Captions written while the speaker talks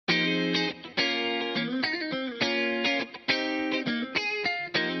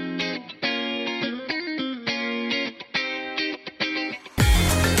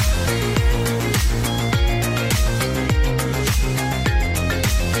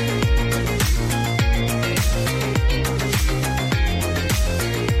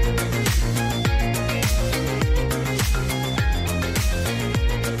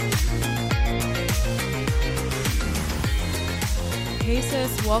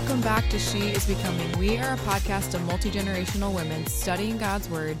Welcome back to She is Becoming. We are a podcast of multi-generational women studying God's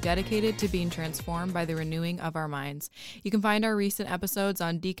Word, dedicated to being transformed by the renewing of our minds. You can find our recent episodes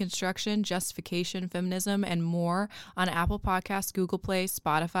on deconstruction, justification, feminism, and more on Apple Podcasts, Google Play,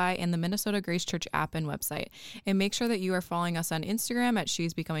 Spotify, and the Minnesota Grace Church app and website. And make sure that you are following us on Instagram at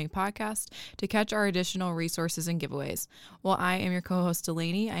She's Becoming Podcast to catch our additional resources and giveaways. Well, I am your co-host,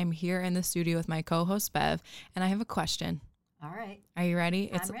 Delaney. I'm here in the studio with my co-host, Bev, and I have a question. All right. Are you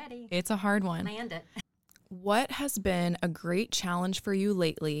ready? I'm ready. It's a hard one. Land it. What has been a great challenge for you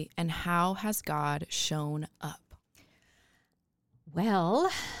lately, and how has God shown up?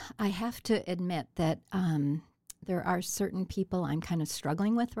 Well, I have to admit that there are certain people I'm kind of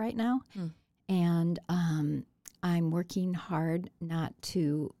struggling with right now, and I'm working hard not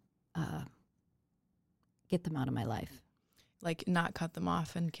to get them out of my life. Like not cut them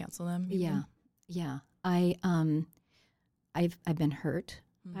off and cancel them? Even? Yeah. I've been hurt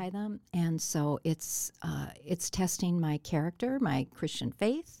by them, and so it's testing my character, my Christian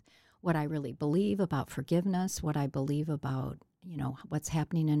faith, what I really believe about forgiveness, what I believe about what's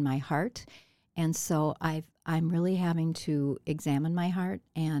happening in my heart, and so I'm really having to examine my heart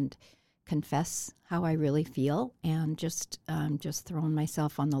and confess how I really feel, and just throwing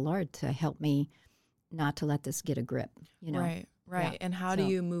myself on the Lord to help me not to let this get a grip. Right. Yeah. And how do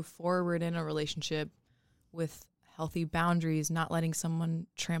you move forward in a relationship with healthy boundaries, not letting someone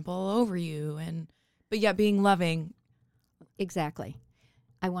trample all over you, but yet being loving? Exactly.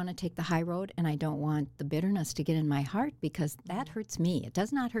 I want to take the high road, and I don't want the bitterness to get in my heart, because that hurts me. It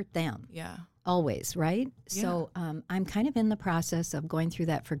does not hurt them. Yeah. Always, right? Yeah. So I'm kind of in the process of going through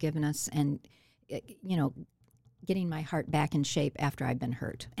that forgiveness and, getting my heart back in shape after I've been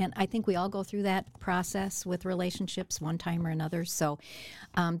hurt. And I think we all go through that process with relationships one time or another. So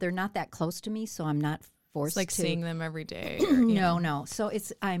they're not that close to me, so I'm not forced It's like to seeing them every day. No. So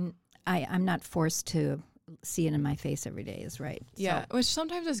I'm not forced to see it in my face every day is right. Yeah, So, which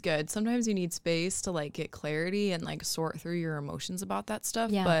sometimes is good. Sometimes you need space to like get clarity and like sort through your emotions about that stuff.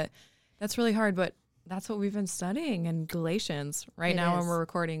 Yeah. But that's really hard. But that's what we've been studying in Galatians. Right It now is. when we're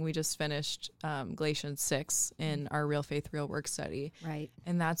recording, we just finished Galatians 6 in our Real Faith, Real Work study. right.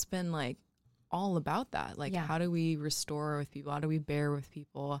 And that's been like all about that. Like, Yeah. how do we restore with people? How do we bear with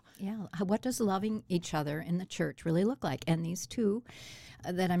people? Yeah. What does loving each other in the church really look like? And these two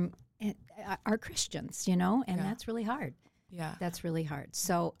that are Christians, and Yeah. that's really hard. Yeah. That's really hard.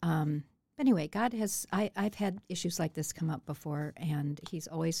 So, anyway, God has, I've had issues like this come up before, and He's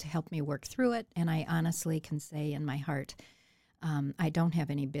always helped me work through it. And I honestly can say in my heart, I don't have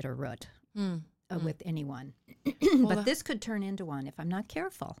any bitter root with anyone. But this could turn into one if I'm not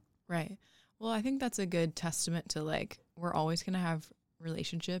careful. Right. Well, I think that's a good testament to like, we're always going to have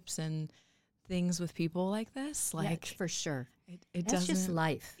relationships and things with people like this. Like, for sure. it That's just doesn't.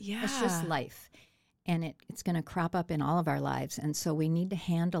 life. Yeah. It's just life. And it's going to crop up in all of our lives. And so we need to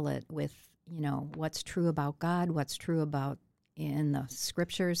handle it with, what's true about God, what's true about in the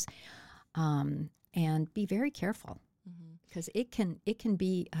scriptures, and be very careful, because it can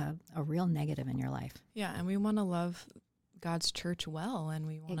be a real negative in your life. Yeah. And we want to love God's church well. And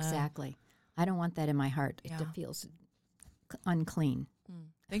we want to. Exactly. I don't want that in my heart. Yeah. It feels unclean.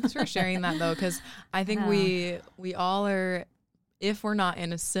 Thanks for sharing that, though, because I think we all are, if we're not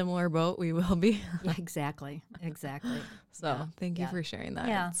in a similar boat, we will be. Yeah, exactly. So Yeah. thank you Yeah. for sharing that.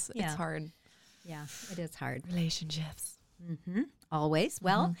 Yeah. It's Yeah. hard. Yeah, it is hard. Relationships. Always.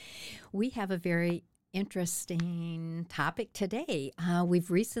 Well, we have a very interesting topic today. We've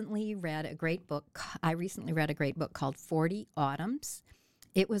recently read a great book. I recently read a great book called 40 Autumns.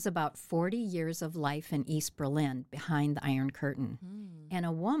 It was about 40 years of life in East Berlin behind the Iron Curtain. And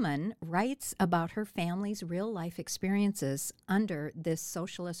a woman writes about her family's real life experiences under this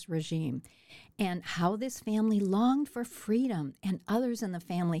socialist regime and how this family longed for freedom, and others in the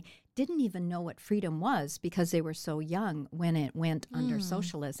family didn't even know what freedom was because they were so young when it went under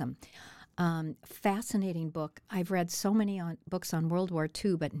socialism. Fascinating book. I've read so many books on World War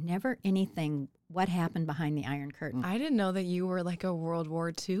II, but never anything what happened behind the Iron Curtain. I didn't know that you were like a World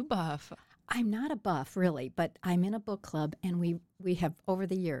War II buff. I'm not a buff, really, but I'm in a book club, and we have, over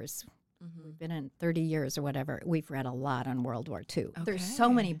the years, we've been in 30 years or whatever, we've read a lot on World War II. There's so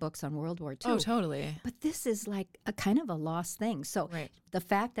Okay. many books on World War II. Oh, totally. But this is like a kind of a lost thing. So Right. the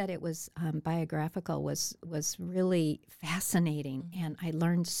fact that it was biographical was really fascinating, and I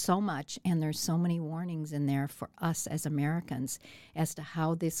learned so much, and there's so many warnings in there for us as Americans as to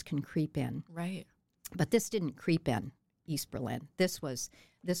how this can creep in. Right. But this didn't creep in East Berlin. This was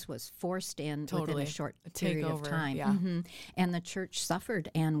forced in within Totally. a short A period of takeover, time. yeah. And the church suffered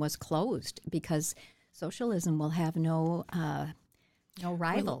and was closed because socialism will have no No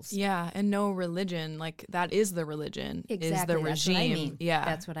rivals. And no religion. Like that is the religion. Exactly. Is the regime. That's what I mean. Yeah.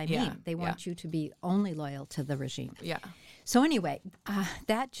 That's what I mean. They want you to be only loyal to the regime. Yeah. So anyway,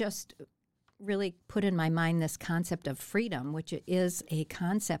 that just really put in my mind this concept of freedom, which is a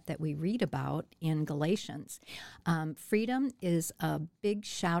concept that we read about in Galatians. Freedom is a big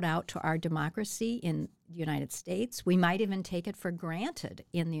shout out to our democracy in the United States. We might even take it for granted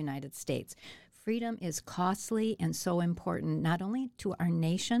in the United States. Freedom is costly and so important, not only to our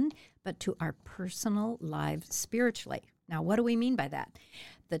nation, but to our personal lives spiritually. Now, what do we mean by that?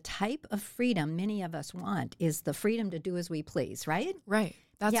 The type of freedom many of us want is the freedom to do as we please, right? Right.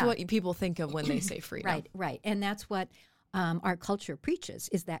 That's what people think of when they say freedom. Right. And that's what our culture preaches,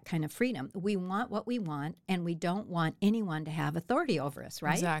 is that kind of freedom. We want what we want, and we don't want anyone to have authority over us,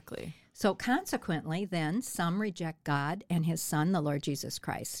 right? Exactly. So consequently, then, some reject God and his Son, the Lord Jesus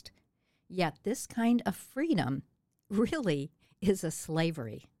Christ. Yet this kind of freedom really is a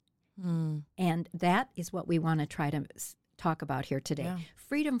slavery. And that is what we want to try to talk about here today. Yeah.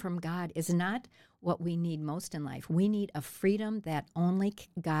 Freedom from God is not what we need most in life. We need a freedom that only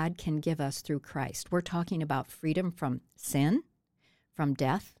God can give us through Christ. We're talking about freedom from sin, from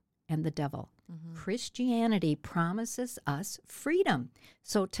death, and the devil. Christianity promises us freedom.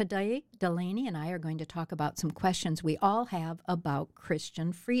 So today, Delaney and I are going to talk about some questions we all have about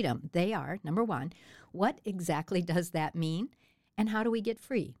Christian freedom. They are, number one, what exactly does that mean? And how do we get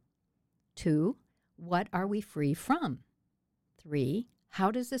free? 2, what are we free from? 3, how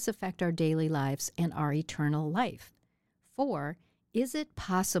does this affect our daily lives and our eternal life? 4, is it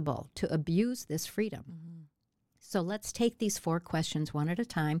possible to abuse this freedom? So let's take these 4 questions one at a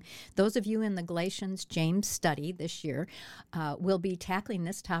time. Those of you in the Galatians James study this year will be tackling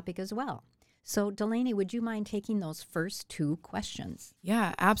this topic as well. So Delaney, would you mind taking those first 2 questions?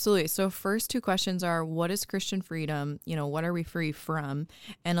 Yeah, absolutely. So first 2 questions are, what is Christian freedom? What are we free from?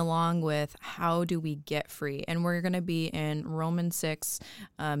 And along with, how do we get free? And we're going to be in Romans 6,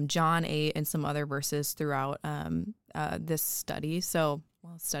 John 8, and some other verses throughout this study. So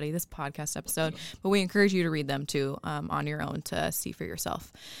study this podcast episode, but we encourage you to read them too on your own to see for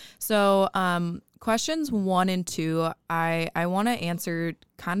yourself. So questions 1 and 2, I want to answer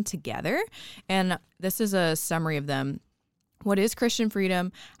kind of together, and this is a summary of them. What is Christian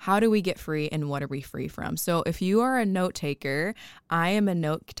freedom? How do we get free? And what are we free from? So if you are a note taker, I am a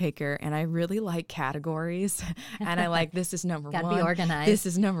note taker, and I really like categories. And I like, this is number 1. Gotta be organized. This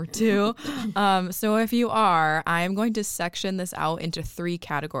is number 2. So if you are, I am going to section this out into 3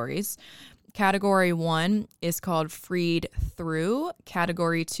 categories. Category 1 is called freed through.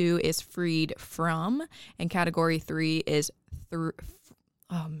 Category 2 is freed from. And category 3 is through.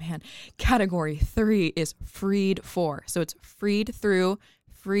 Category 3 is freed for. So it's freed through,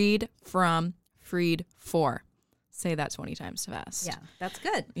 freed from, freed for. Say that 20 times fast. Yeah, that's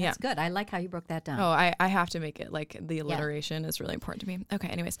good. That's good. I like how you broke that down. Oh, I have to make it, like, the alliteration is really important to me. Okay,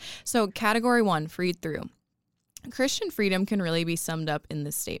 anyways. So category 1, freed through. Christian freedom can really be summed up in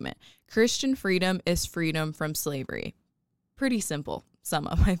this statement. Christian freedom is freedom from slavery. Pretty simple sum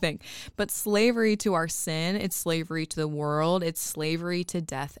up, I think. But slavery to our sin, it's slavery to the world, it's slavery to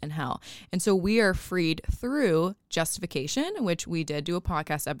death and hell. And so we are freed through justification, which we did do a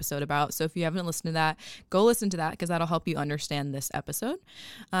podcast episode about. So if you haven't listened to that, go listen to that, because that'll help you understand this episode.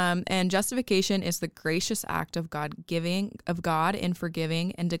 And justification is the gracious act of God in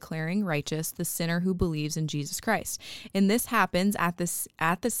forgiving and declaring righteous the sinner who believes in Jesus Christ. And this happens at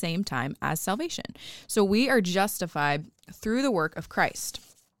the same time as salvation. So we are justified through the work of Christ.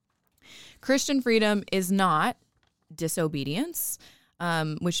 Christian freedom is not disobedience,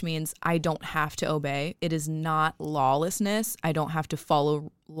 which means I don't have to obey. It is not lawlessness. I don't have to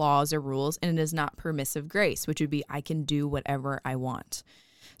follow laws or rules. And it is not permissive grace, which would be I can do whatever I want.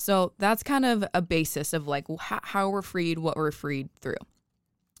 So that's kind of a basis of like how we're freed, what we're freed through.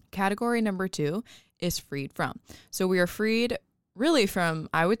 Category number 2 is freed from. So we are freed really from,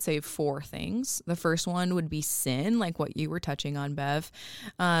 I would say, 4 things. The first one would be sin, like what you were touching on, Bev.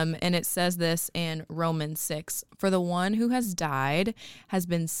 And it says this in Romans 6, for the one who has died has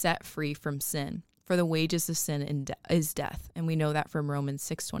been set free from sin. For the wages of sin is death. And we know that from Romans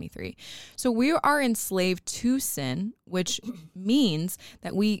 6:23. So we are enslaved to sin, which means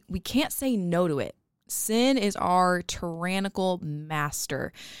that we can't say no to it. Sin is our tyrannical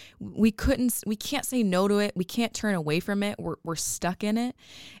master. We can't say no to it. We can't turn away from it. We're stuck in it.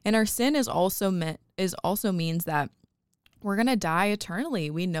 And our sin is also means that we're going to die eternally.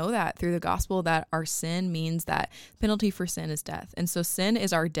 We know that through the gospel, that our sin means that penalty for sin is death. And so sin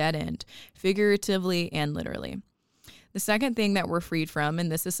is our dead end, figuratively and literally. The second thing that we're freed from,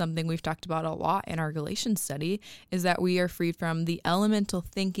 and this is something we've talked about a lot in our Galatians study, is that we are freed from the elemental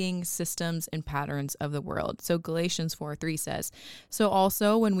thinking, systems, and patterns of the world. So Galatians 4:3 says, "So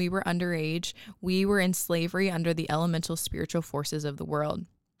also when we were underage, we were in slavery under the elemental spiritual forces of the world."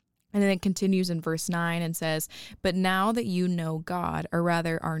 And then it continues in verse 9 and says, "But now that you know God, or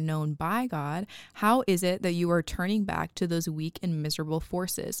rather are known by God, how is it that you are turning back to those weak and miserable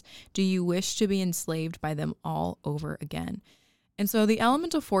forces? Do you wish to be enslaved by them all over again?" And so the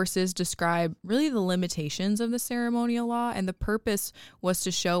elemental forces describe really the limitations of the ceremonial law, and the purpose was to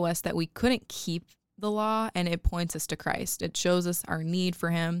show us that we couldn't keep the law, and it points us to Christ. It shows us our need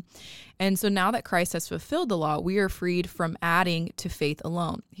for him. And so now that Christ has fulfilled the law, we are freed from adding to faith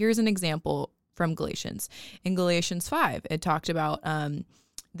alone. Here's an example from Galatians. In Galatians 5, it talked about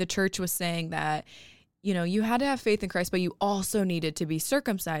the church was saying that, you know, you had to have faith in Christ, but you also needed to be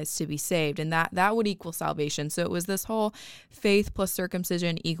circumcised to be saved. And that would equal salvation. So it was this whole faith plus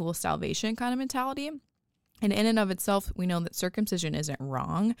circumcision equals salvation kind of mentality. And in and of itself, we know that circumcision isn't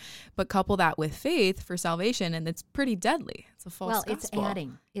wrong, but couple that with faith for salvation, and it's pretty deadly. It's a false gospel. It's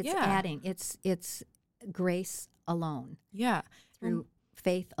adding. It's grace alone. Yeah. Through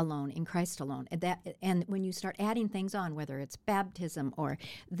faith alone, in Christ alone. And when you start adding things on, whether it's baptism or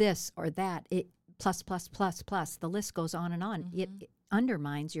this or that, it plus, the list goes on and on. It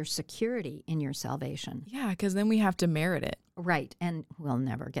undermines your security in your salvation. Yeah, because then we have to merit it. Right, and we'll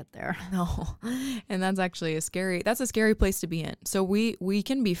never get there. No, and that's actually a scary place to be in. So we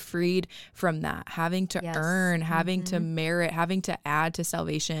can be freed from that, having to earn, having to merit, having to add to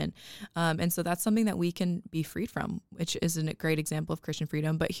salvation. And so that's something that we can be freed from, which is a great example of Christian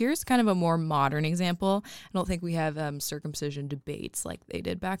freedom. But here's kind of a more modern example. I don't think we have circumcision debates like they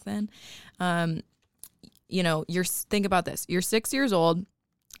did back then. Think about this. You're 6 years old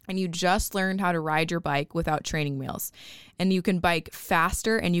and you just learned how to ride your bike without training wheels, and you can bike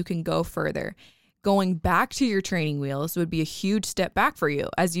faster and you can go further. Going back to your training wheels would be a huge step back for you,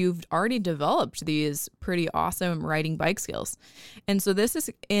 as you've already developed these pretty awesome riding bike skills. And so this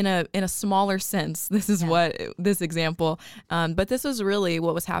is in a smaller sense. This is what this example, but this is really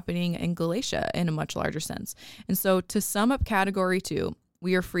what was happening in Galatia in a much larger sense. And so to sum up category 2,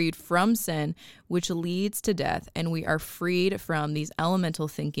 we are freed from sin, which leads to death, and we are freed from these elemental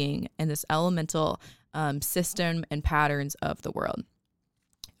thinking and this elemental system and patterns of the world.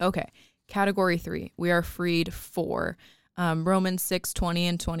 Okay, category 3, we are freed for. Romans 6:20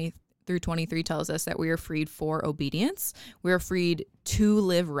 and 20 through 23 tells us that we are freed for obedience. We are freed to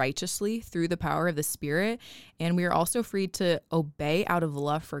live righteously through the power of the Spirit. And we are also freed to obey out of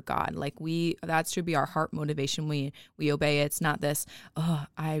love for God. That should be our heart motivation when we obey. It's not this,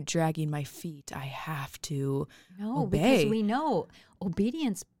 I'm dragging my feet, I have to obey. Because we know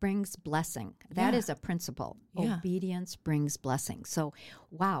obedience brings blessing. That is a principle. Yeah. Obedience brings blessing. So,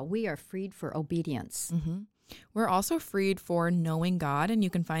 we are freed for obedience. Mm-hmm. We're also freed for knowing God, and you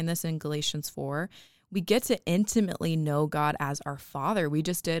can find this in Galatians 4. We get to intimately know God as our Father. We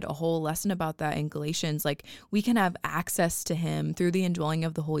just did a whole lesson about that in Galatians. We can have access to him through the indwelling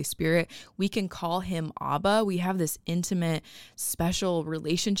of the Holy Spirit. We can call him Abba. We have this intimate, special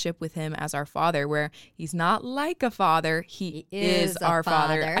relationship with him as our Father, where he's not like a father. He is our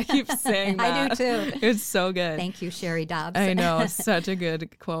Father. I keep saying that. I do too. It's so good. Thank you, Sherry Dobbs. I know. Such a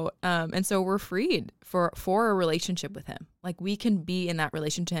good quote. And so we're freed for a relationship with him. We can be in that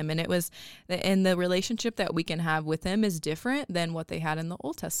relation to him. And the relationship that we can have with him is different than what they had in the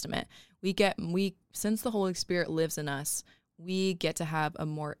Old Testament. Since the Holy Spirit lives in us, we get to have a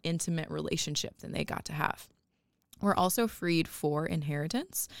more intimate relationship than they got to have. We're also freed for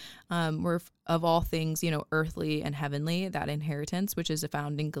inheritance. We're of all things, earthly and heavenly, that inheritance, which is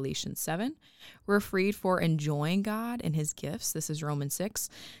found in Galatians 7. We're freed for enjoying God and his gifts. This is Romans 6.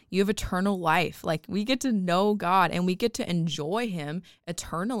 You have eternal life. We get to know God and we get to enjoy him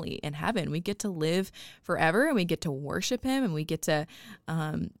eternally in heaven. We get to live forever and we get to worship him and we get to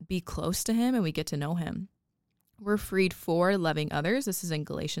be close to him and we get to know him. We're freed for loving others. This is in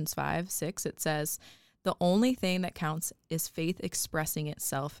Galatians 5:6. It says, the only thing that counts is faith expressing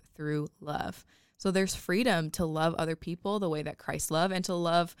itself through love. So there's freedom to love other people the way that Christ loved, and to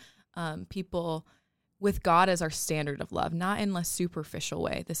love people with God as our standard of love, not in a superficial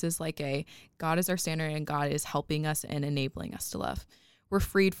way. This is God is our standard and God is helping us and enabling us to love. We're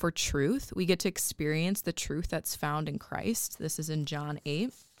freed for truth. We get to experience the truth that's found in Christ. This is in John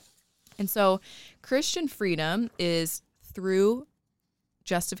 8. And so Christian freedom is through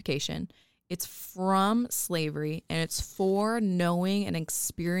justification. It's from slavery, and it's for knowing and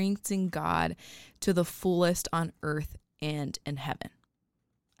experiencing God to the fullest on earth and in heaven.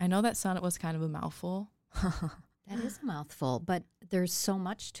 I know that was kind of a mouthful. That is a mouthful, but there's so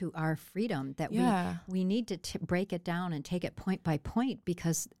much to our freedom that we need to break it down and take it point by point,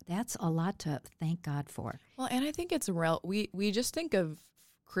 because that's a lot to thank God for. Well, and I think it's we just think of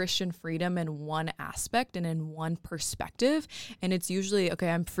Christian freedom in one aspect and in one perspective. And it's usually, okay,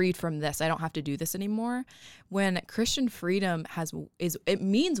 I'm freed from this. I don't have to do this anymore. When Christian freedom it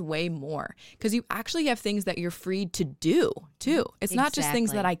means way more, because you actually have things that you're free to do too. It's not just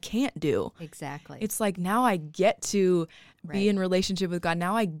things that I can't do. Exactly. It's like, now I get to be in relationship with God.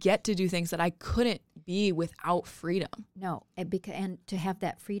 Now I get to do things that I couldn't be without freedom. No, and to have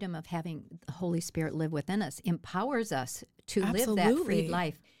that freedom of having the Holy Spirit live within us empowers us to live that freed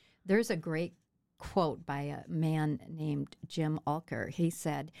life. There's a great quote by a man named Jim Alker. He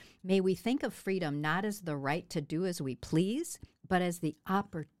said, "May we think of freedom not as the right to do as we please, but as the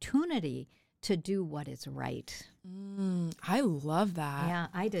opportunity to do what is right." I love that. Yeah,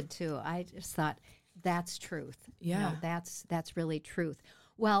 I did too. I just thought, that's truth. Yeah. That's really truth.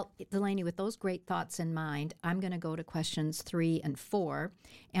 Well, Delaney, with those great thoughts in mind, I'm going to go to questions 3 and 4,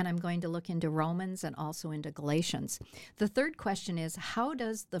 and I'm going to look into Romans and also into Galatians. The third question is, how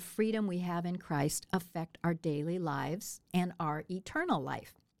does the freedom we have in Christ affect our daily lives and our eternal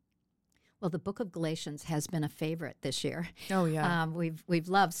life? Well, the book of Galatians has been a favorite this year. Oh, yeah. We've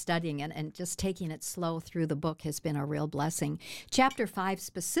loved studying it, and just taking it slow through the book has been a real blessing. Chapter 5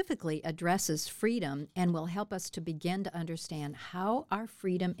 specifically addresses freedom and will help us to begin to understand how our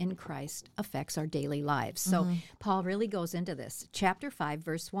freedom in Christ affects our daily lives. So Paul really goes into this. Chapter 5,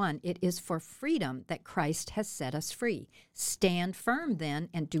 verse 1, "It is for freedom that Christ has set us free. Stand firm then,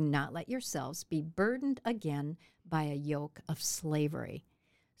 and do not let yourselves be burdened again by a yoke of slavery."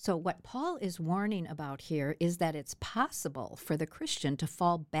 So what Paul is warning about here is that it's possible for the Christian to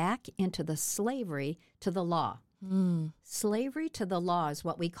fall back into the slavery to the law. Slavery to the law is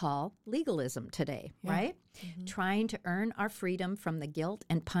what we call legalism today, right? Trying to earn our freedom from the guilt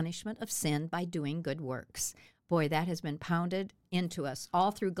and punishment of sin by doing good works. Boy, that has been pounded into us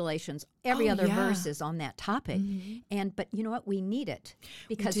all through Galatians. Every other verse is on that topic. But you know what? We need it,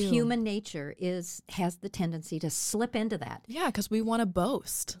 because human nature has the tendency to slip into that. Yeah, because we want to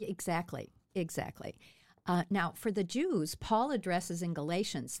boast. Exactly. Now, for the Jews, Paul addresses in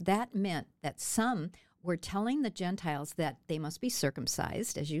Galatians, that meant that some were telling the Gentiles that they must be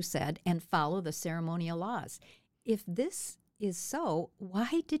circumcised, as you said, and follow the ceremonial laws. If this is so,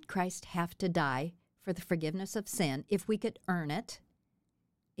 why did Christ have to die for the forgiveness of sin if we could earn it,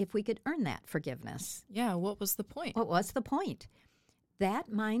 if we could earn that forgiveness? Yeah, what was the point? What was the point? That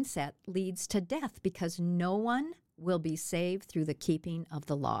mindset leads to death, because no one will be saved through the keeping of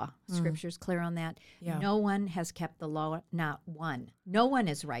the law. Scripture's clear on that. Yeah. No one has kept the law, not one. No one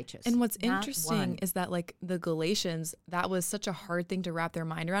is righteous. And what's interesting is that, like, the Galatians, that was such a hard thing to wrap their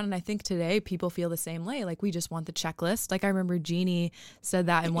mind around. And I think today people feel the same way. Like, we just want the checklist. Like, I remember Jeannie said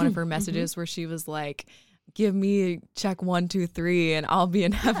that in one of her messages where she was like, give me check 1, 2, 3, and I'll be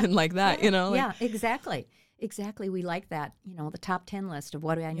in heaven like that, you know? Like, yeah, exactly. Exactly. We like that, the top 10 list of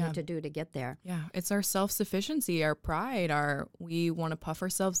what do I need to do to get there. Yeah. It's our self-sufficiency, our pride, we want to puff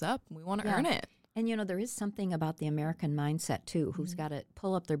ourselves up. We want to earn it. And, there is something about the American mindset, too, who's got to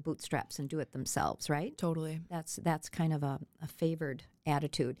pull up their bootstraps and do it themselves, right? Totally. That's kind of a favored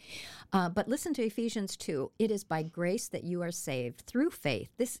attitude. But listen to Ephesians 2. "It is by grace that you are saved through faith.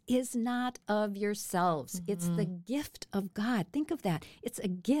 This is not of yourselves. It's the gift of God." Think of that. It's a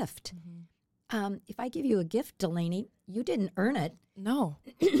gift. If I give you a gift, Delaney, you didn't earn it. No.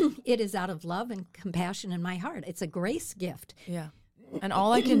 It is out of love and compassion in my heart. It's a grace gift. Yeah. And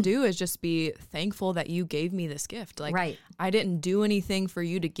all I can do is just be thankful that you gave me this gift. Like, right. I didn't do anything for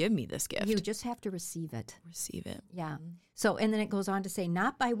you to give me this gift. You just have to receive it. Receive it. Yeah. So, and then it goes on to say,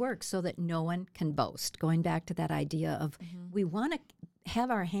 not by works, so that no one can boast. Going back to that idea of we want to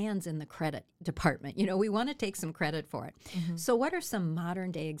have our hands in the credit department. We want to take some credit for it. So what are some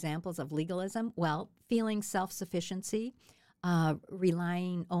modern day examples of legalism? Well, feeling self-sufficiency,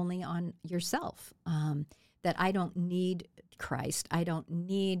 relying only on yourself, that I don't need Christ. I don't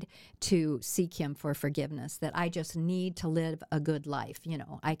need to seek him for forgiveness, that I just need to live a good life.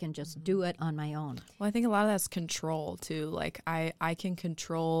 I can just do it on my own. Well, I think a lot of that's control too. Like, I can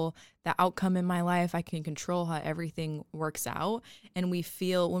control the outcome in my life. I can control how everything works out. And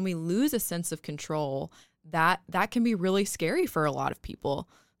when we lose a sense of control, that can be really scary for a lot of people.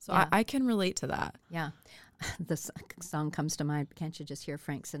 So I can relate to that. Yeah. This song comes to mind. Can't you just hear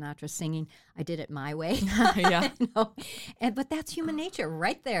Frank Sinatra singing, "I did it my way"? Yeah. But that's human nature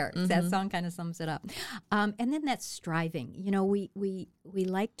right there. That song kind of sums it up. And then that's striving. We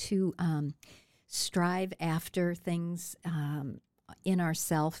like to strive after things in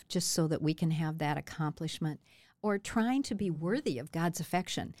ourself just so that we can have that accomplishment. or trying to be worthy of God's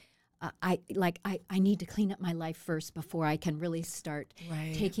affection. I need to clean up my life first before I can really start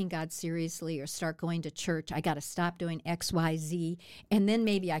taking God seriously or start going to church. I got to stop doing X, Y, Z, and then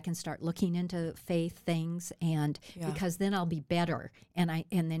maybe I can start looking into faith things, and because then I'll be better, and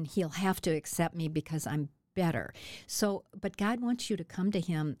then He'll have to accept me because I'm better. So, but God wants you to come to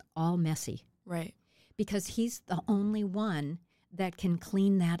Him all messy, right? Because He's the only one that can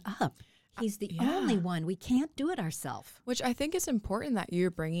clean that up. He's the only one. We can't do it ourselves. Which I think is important that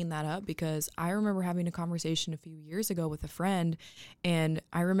you're bringing that up, because I remember having a conversation a few years ago with a friend, and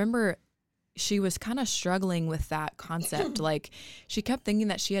I remember she was kind of struggling with that concept. Like, she kept thinking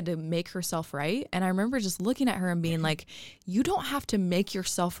that she had to make herself right. And I remember just looking at her and being like, you don't have to make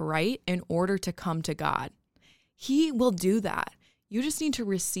yourself right in order to come to God. He will do that. You just need to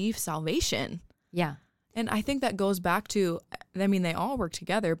receive salvation. Yeah. And I think that goes back to, I mean, they all work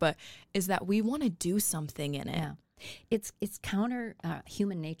together, but is that we want to do something in it. Yeah. It's counter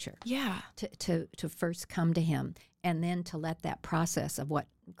human nature. Yeah. To first come to Him, and then to let that process of what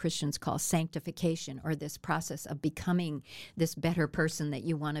Christians call sanctification, or this process of becoming this better person that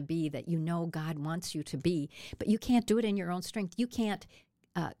you want to be, that you know God wants you to be. But you can't do it in your own strength. You can't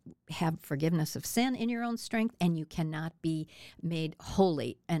have forgiveness of sin in your own strength, and you cannot be made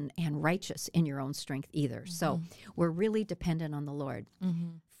holy and righteous in your own strength either. Mm-hmm. So we're really dependent on the Lord. Mm-hmm.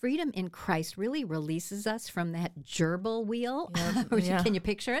 Freedom in Christ really releases us from that gerbil wheel, can you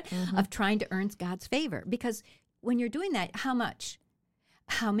picture it, of trying to earn God's favor. Because when you're doing that,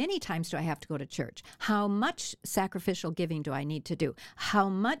 how many times do I have to go to church? How much sacrificial giving do I need to do? How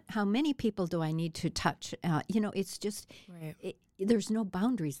many people do I need to touch? It's just, there's no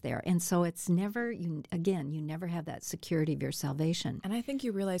boundaries there. And so it's never, you never have that security of your salvation. And I think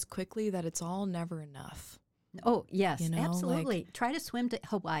you realize quickly that it's all never enough. Oh, yes, absolutely. Try to swim to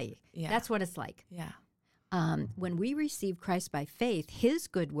Hawaii. Yeah. That's what it's like. Yeah. When we received Christ by faith, His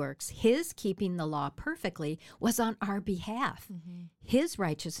good works, His keeping the law perfectly, was on our behalf. Mm-hmm. His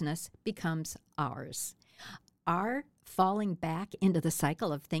righteousness becomes ours. Our falling back into the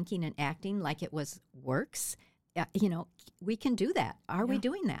cycle of thinking and acting like it was works, we can do that. Are we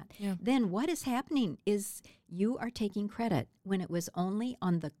doing that? Yeah. Then what is happening is you are taking credit when it was only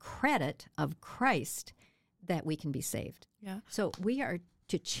on the credit of Christ that we can be saved. Yeah. So we are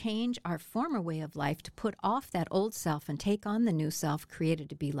to change our former way of life, to put off that old self and take on the new self created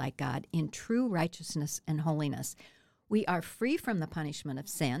to be like God in true righteousness and holiness. We are free from the punishment of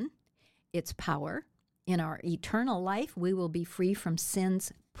sin, its power. In our eternal life, we will be free from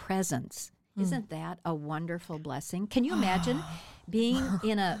sin's presence. Isn't that a wonderful blessing? Can you imagine being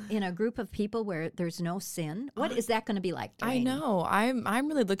in a group of people where there's no sin? What is that going to be like, Delaney? I know. I'm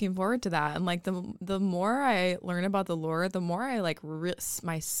really looking forward to that. And like the more I learn about the Lord, the more I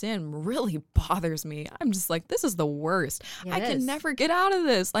my sin really bothers me. I'm just like, this is the worst. I can never get out of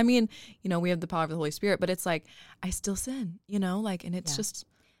this. I mean, we have the power of the Holy Spirit, but it's like I still sin, and it's just.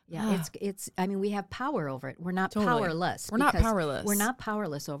 Yeah, it's. I mean, we have power over it. We're not powerless. We're not powerless. We're not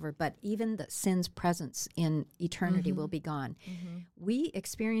powerless over it, but even the sin's presence in eternity will be gone. Mm-hmm. We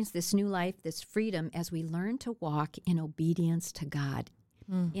experience this new life, this freedom, as we learn to walk in obedience to God,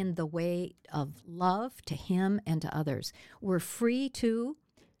 in the way of love to Him and to others. We're free to,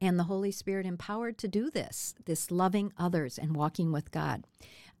 and the Holy Spirit empowered to do this loving others and walking with God.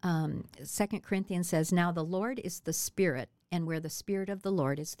 2 Corinthians says, "Now the Lord is the Spirit, and where the Spirit of the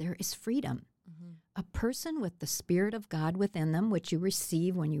Lord is, there is freedom." Mm-hmm. A person with the Spirit of God within them, which you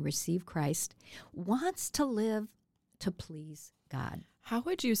receive when you receive Christ, wants to live to please God. How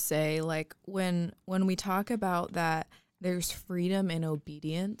would you say, like, when we talk about that there's freedom in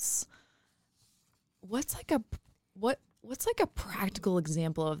obedience, what's like a practical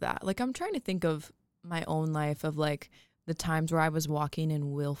example of that? Like, I'm trying to think of my own life of like the times where I was walking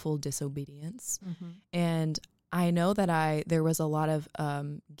in willful disobedience. Mm-hmm. And I know that there was a lot of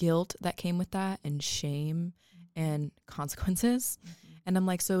guilt that came with that, and shame and consequences. Mm-hmm. And I'm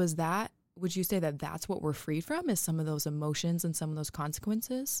like, so would you say that that's what we're freed from, is some of those emotions and some of those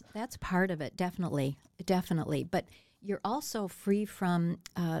consequences? That's part of it, definitely. But you're also free from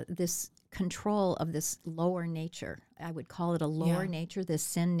this control of this lower nature. I would call it a lower nature, this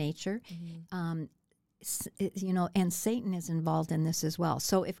sin nature. Mm-hmm. And Satan is involved in this as well.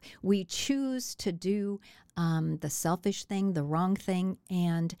 So if we choose to do the selfish thing, the wrong thing,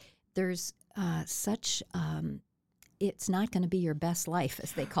 and there's it's not going to be your best life,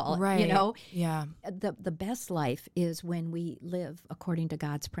 as they call it. Right. Yeah. The best life is when we live according to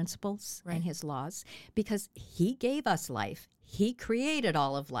God's principles and His laws, because He gave us life. He created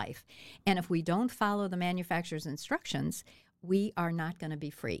all of life. And if we don't follow the manufacturer's instructions, we are not going to be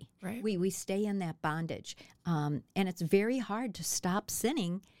free. Right. We stay in that bondage. And it's very hard to stop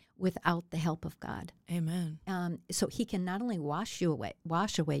sinning without the help of God. Amen. So he can not only wash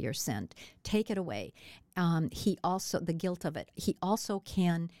away your sin, take it away. He also, the guilt of it, he also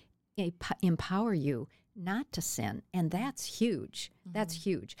can empower you not to sin. And that's huge. Mm-hmm. That's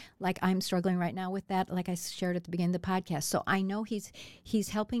huge. Like I'm struggling right now with that, like I shared at the beginning of the podcast. So I know he's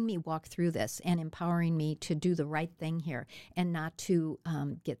helping me walk through this and empowering me to do the right thing here and not to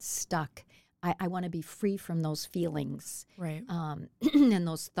get stuck. I want to be free from those feelings, right? And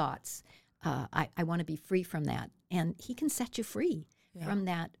those thoughts. I want to be free from that. And he can set you free from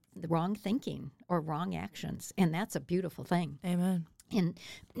that, the wrong thinking or wrong actions. And that's a beautiful thing. Amen. In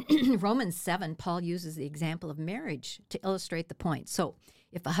Romans 7, Paul uses the example of marriage to illustrate the point. So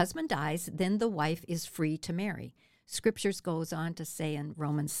if a husband dies, then the wife is free to marry. Scriptures goes on to say in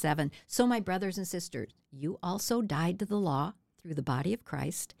Romans 7, so my brothers and sisters, you also died to the law through the body of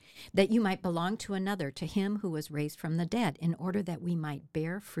Christ, that you might belong to another, to him who was raised from the dead, in order that we might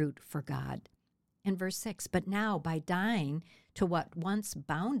bear fruit for God. In verse 6, but now by dying to what once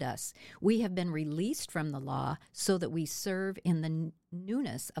bound us, we have been released from the law so that we serve in the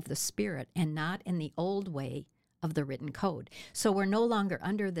newness of the Spirit and not in the old way of the written code. So we're no longer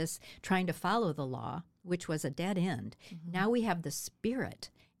under this trying to follow the law, which was a dead end. Mm-hmm. Now we have the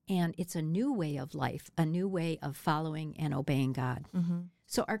Spirit, and it's a new way of life, a new way of following and obeying God. Mm-hmm.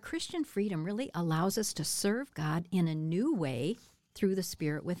 So our Christian freedom really allows us to serve God in a new way through the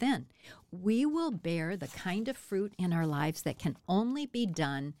Spirit within. We will bear the kind of fruit in our lives that can only be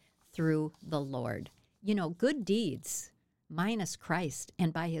done through the Lord. You know, good deeds minus Christ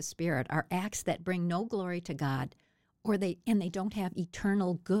and by his Spirit are acts that bring no glory to God, they don't have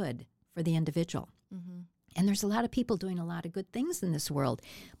eternal good for the individual. Mm-hmm. And there's a lot of people doing a lot of good things in this world,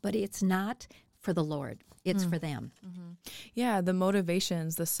 but it's not for the Lord. It's for them. Mm-hmm. Yeah, the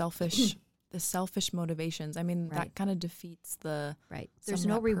motivations, the selfish motivations. I mean, that kind of defeats the There's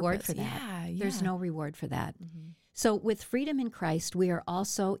no reward for that. Yeah. There's no reward for that. Mm-hmm. So with freedom in Christ, we are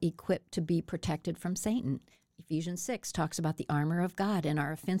also equipped to be protected from Satan. Ephesians 6 talks about the armor of God, and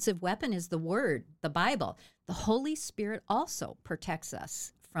our offensive weapon is the Word, the Bible. The Holy Spirit also protects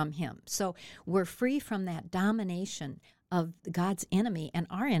us from him. So we're free from that domination of God's enemy, and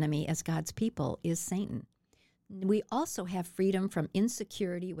our enemy as God's people is Satan. We also have freedom from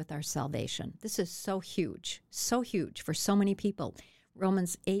insecurity with our salvation. This is so huge for so many people.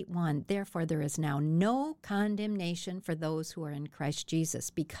 Romans 8:1, therefore there is now no condemnation for those who are in Christ Jesus,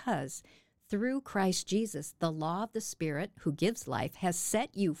 because through Christ Jesus, the law of the Spirit who gives life has set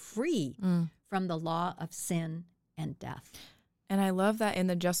you free from the law of sin and death. And I love that in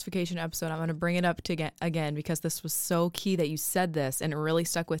the justification episode, I'm going to bring it up again because this was so key that you said this, and it really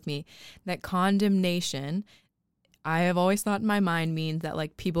stuck with me, that condemnation, I have always thought in my mind, means that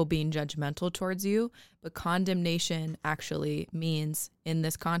like people being judgmental towards you, but condemnation actually means in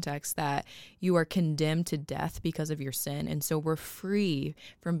this context that you are condemned to death because of your sin. And so we're free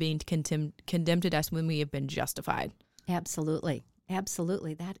from being condemned to death when we have been justified. Absolutely.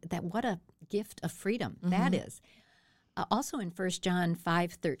 That what a gift of freedom that is. Also in 1 John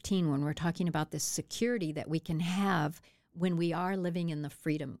 5:13, when we're talking about this security that we can have when we are living in the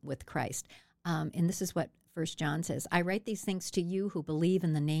freedom with Christ. And this is what 1 John says, I write these things to you who believe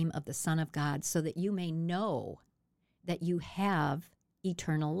in the name of the Son of God, so that you may know that you have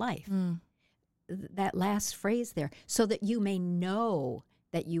eternal life. That last phrase there, so that you may know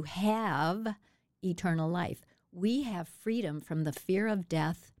that you have eternal life. We have freedom from the fear of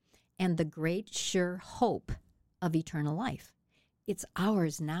death and the great sure hope of eternal life. It's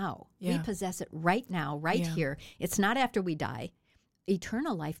ours now. Yeah. We possess it right now, here. It's not after we die.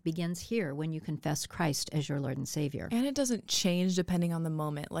 Eternal life begins here when you confess Christ as your Lord and Savior. And it doesn't change depending on the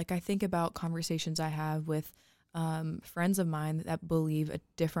moment. Like I think about conversations I have with friends of mine that believe a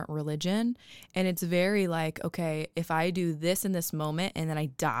different religion. And it's very like, okay, if I do this in this moment and then I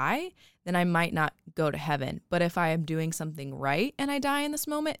die, then I might not go to heaven. But if I am doing something right and I die in this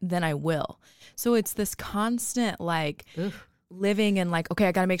moment, then I will. So it's this constant like living and like, okay,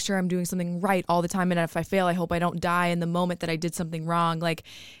 I got to make sure I'm doing something right all the time. And if I fail, I hope I don't die in the moment that I did something wrong. Like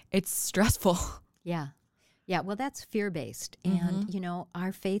it's stressful. Yeah. Well, that's fear-based. And, you know,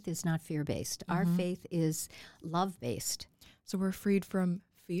 our faith is not fear-based. Our faith is love-based. So we're freed from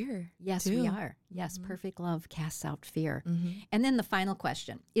fear. Yes, too. we are. Yes, perfect love casts out fear. And then the final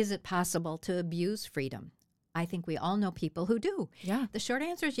question, is it possible to abuse freedom? I think we all know people who do. Yeah. The short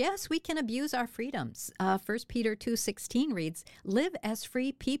answer is yes, we can abuse our freedoms. 1 Peter 2:16 reads, live as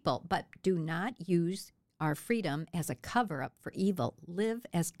free people, but do not use our freedom as a cover-up for evil. Live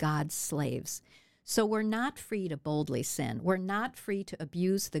as God's slaves. So we're not free to boldly sin. We're not free to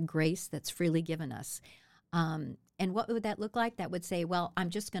abuse the grace that's freely given us. And what would that look like? That would say, well, I'm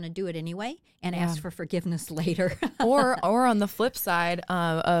just going to do it anyway and ask for forgiveness later. or on the flip side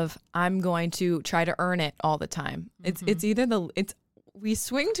of I'm going to try to earn it all the time. It's either we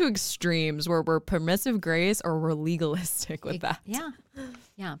swing to extremes where we're permissive grace or we're legalistic with that.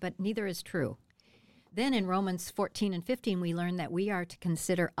 Yeah, but neither is true. Then in Romans 14 and 15, we learn that we are to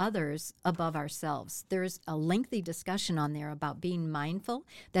consider others above ourselves. There's a lengthy discussion on there about being mindful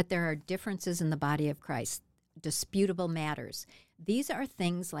that there are differences in the body of Christ, disputable matters. These are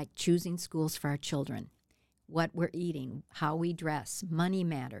things like choosing schools for our children, what we're eating, how we dress, money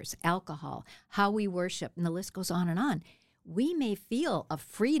matters, alcohol, how we worship, and the list goes on and on. We may feel a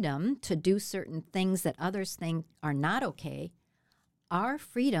freedom to do certain things that others think are not okay. Our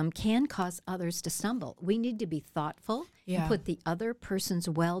freedom can cause others to stumble. We need to be thoughtful and put the other person's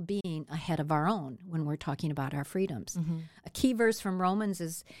well-being ahead of our own when we're talking about our freedoms. A key verse from Romans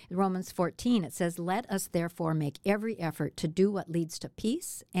is Romans 14. It says, "Let us therefore make every effort to do what leads to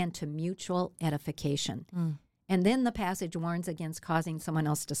peace and to mutual edification." And then the passage warns against causing someone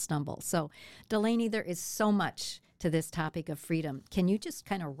else to stumble. So, Delaney, there is so much to this topic of freedom. Can you just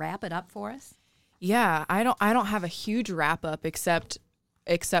kind of wrap it up for us? Yeah, I don't have a huge wrap up except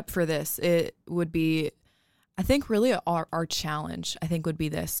for this. It would be, I think really our challenge, I think would be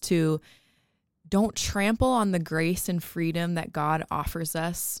this, to don't trample on the grace and freedom that God offers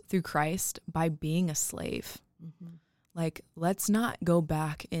us through Christ by being a slave. Like, let's not go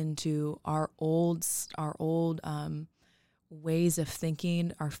back into our old ways of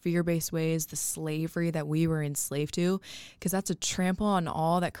thinking, our fear-based ways, the slavery that we were enslaved to, because that's a trample on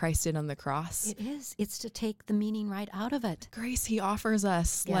all that Christ did on the cross. It is. It's to take the meaning right out of it. Grace he offers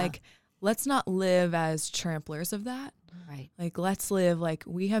us. Like, let's not live as tramplers of that. Right. Like, let's live like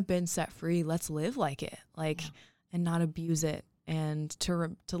we have been set free. Let's live like it, and not abuse it. And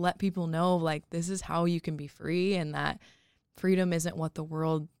to let people know, like, this is how you can be free, and that freedom isn't what the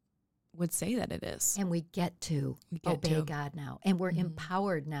world would say that it is. And we get to obey God now. And we're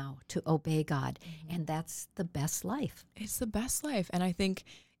empowered now to obey God. And that's the best life. It's the best life. And I think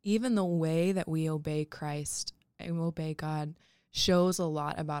even the way that we obey Christ and obey God shows a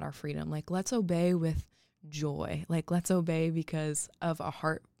lot about our freedom. Like, let's obey with joy. Like, let's obey because of a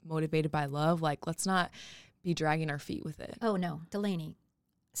heart motivated by love. Like, let's not be dragging our feet with it. Oh, no. Delaney,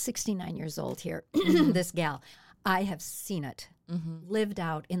 69 years old here, this gal. I have seen it lived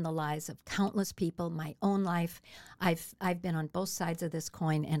out in the lives of countless people, my own life. I've been on both sides of this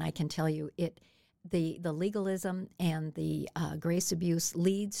coin, and I can tell you the legalism and the grace abuse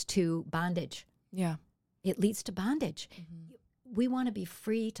leads to bondage. Yeah. It leads to bondage. We want to be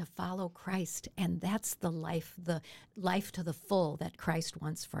free to follow Christ, and that's the life to the full that Christ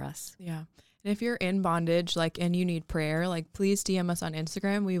wants for us. Yeah. And if you're in bondage, and you need prayer, please DM us on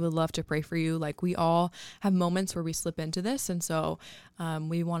Instagram. We would love to pray for you. We all have moments where we slip into this. And so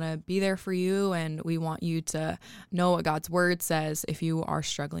we want to be there for you, and we want you to know what God's word says if you are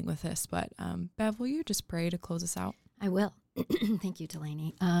struggling with this. But Bev, will you just pray to close us out? I will. Thank you,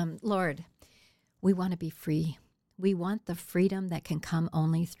 Delaney. Lord, we want to be free. We want the freedom that can come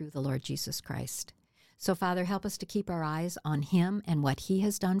only through the Lord Jesus Christ. So, Father, help us to keep our eyes on him and what he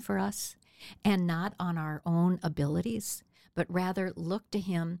has done for us, and not on our own abilities, but rather look to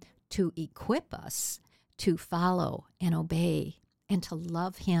him to equip us to follow and obey and to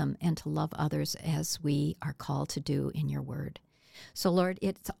love him and to love others as we are called to do in your word. So, Lord,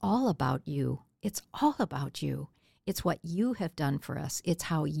 it's all about you. It's all about you. It's what you have done for us. It's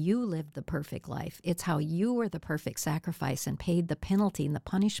how you lived the perfect life. It's how you were the perfect sacrifice and paid the penalty and the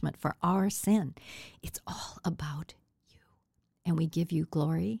punishment for our sin. It's all about you. And we give you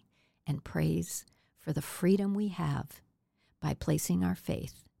glory and praise for the freedom we have by placing our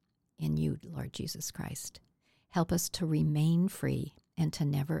faith in you, Lord Jesus Christ. Help us to remain free and to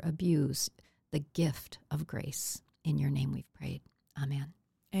never abuse the gift of grace. In your name we've prayed. Amen.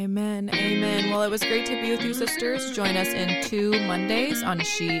 Amen. Amen. Well, it was great to be with you, sisters. Join us in 2 Mondays on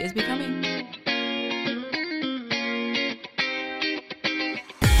She is Becoming.